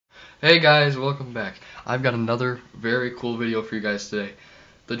Hey guys, welcome back. I've got another very cool video for you guys today.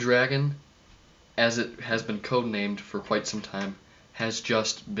 The dragon, as it has been codenamed for quite some time, has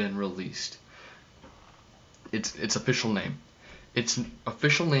just been released. Its official name. Its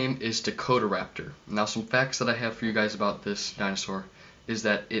official name is Dakotaraptor. Now some facts that I have for you guys about this dinosaur is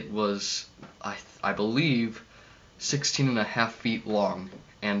that it was, I believe, 16.5 feet long,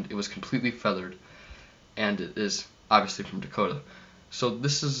 and it was completely feathered, and it is obviously from Dakota. So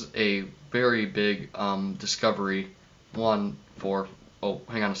this is a very big discovery, one for, oh,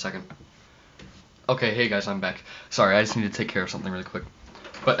 hang on a second. Okay, hey guys, I'm back. Sorry, I just need to take care of something really quick.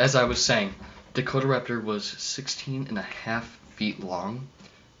 But as I was saying, Dakotaraptor was 16.5 feet long,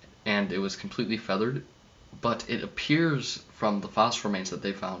 and it was completely feathered, but it appears from the fossil remains that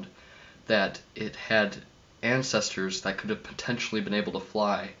they found that it had ancestors that could have potentially been able to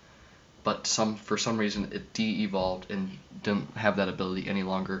fly, but for some reason it de-evolved and didn't have that ability any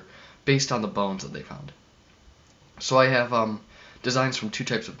longer based on the bones that they found. So I have designs from two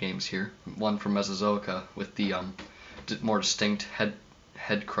types of games here. One from Mesozoica with the more distinct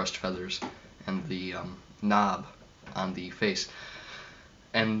head crust feathers and the knob on the face.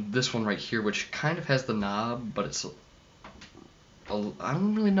 And this one right here, which kind of has the knob, but it's I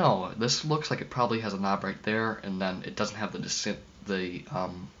don't really know. This looks like it probably has a knob right there, and then it doesn't have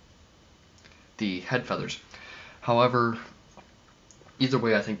the head feathers. However, either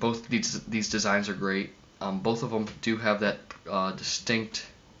way, I think both these designs are great. Both of them do have that distinct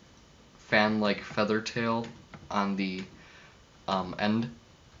fan-like feather tail on the end.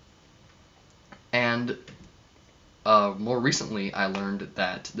 And more recently, I learned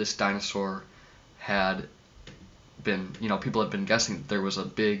that this dinosaur had been, people had been guessing that there was a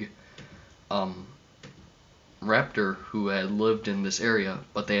big raptor who had lived in this area,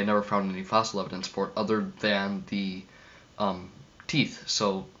 but they had never found any fossil evidence for it other than the teeth.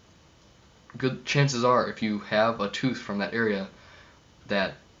 So good chances are, if you have a tooth from that area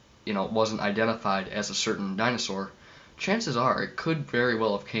that wasn't identified as a certain dinosaur, chances are it could very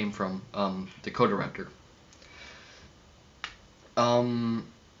well have came from Dakotaraptor.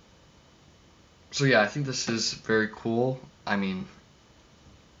 So yeah, I think this is very cool. I mean,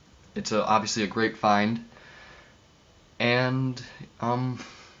 it's obviously a great find. And, to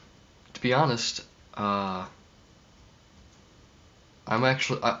be honest, I'm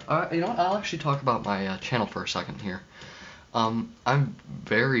actually, I'll actually talk about my channel for a second here. I'm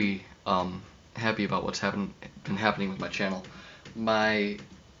very happy about what's been happening with my channel. My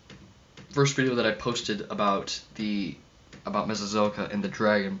first video that I posted about Mesozoica and the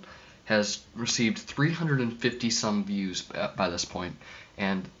dragon has received 350 some views by this point,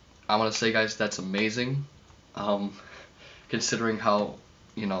 and I want to say, guys, that's amazing. Considering how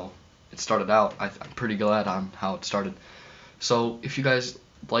it started out, I'm pretty glad on how it started. So if you guys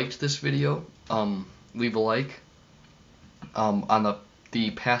liked this video, leave a like. On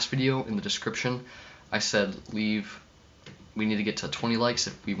the past video in the description, I said we need to get to 20 likes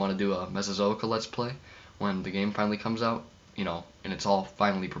if we want to do a Mesozoica Let's Play when the game finally comes out, and it's all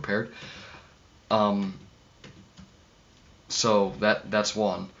finally prepared. So that's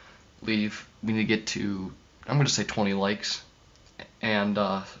one. We need to get to, I'm going to say 20 likes, and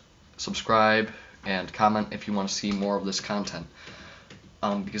subscribe and comment if you want to see more of this content,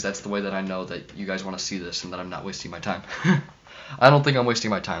 because that's the way that I know that you guys want to see this and that I'm not wasting my time. I don't think I'm wasting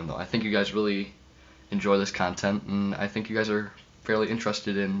my time, though. I think you guys really enjoy this content, and I think you guys are fairly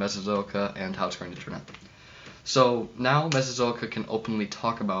interested in Mesozoica and how it's going to turn out. So now Mesozoica can openly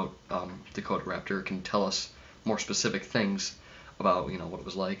talk about Dakotaraptor, can tell us more specific things about what it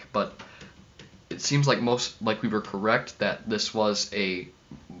was like, but it seems like we were correct that this was a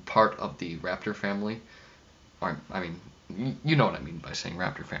part of the raptor family. Or, I mean, you know what I mean by saying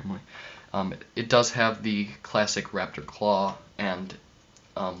raptor family. It does have the classic raptor claw, and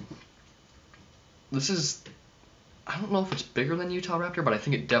this is, I don't know if it's bigger than Utahraptor, but I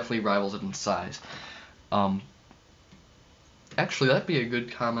think it definitely rivals it in size. Actually, that'd be a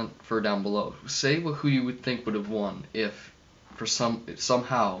good comment for down below. Say who you would think would have won if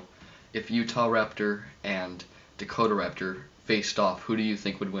somehow if Utahraptor and Dakotaraptor faced off. Who do you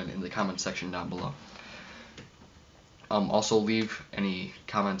think would win in the comment section down below? Also leave any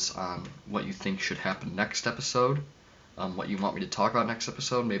comments on what you think should happen next episode, what you want me to talk about next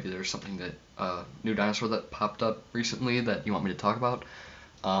episode. Maybe there's something that new dinosaur that popped up recently that you want me to talk about.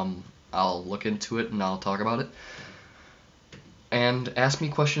 I'll look into it and I'll talk about it. And ask me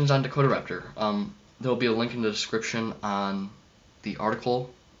questions on Dakotaraptor. There'll be a link in the description on the article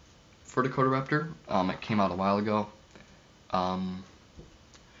for Dakotaraptor. It came out a while ago.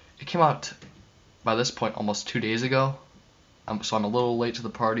 It came out by this point almost 2 days ago. so I'm a little late to the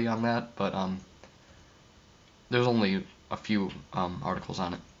party on that, but there's only a few articles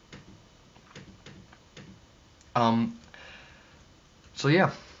on it. So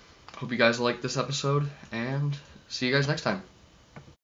yeah, hope you guys liked this episode, and see you guys next time.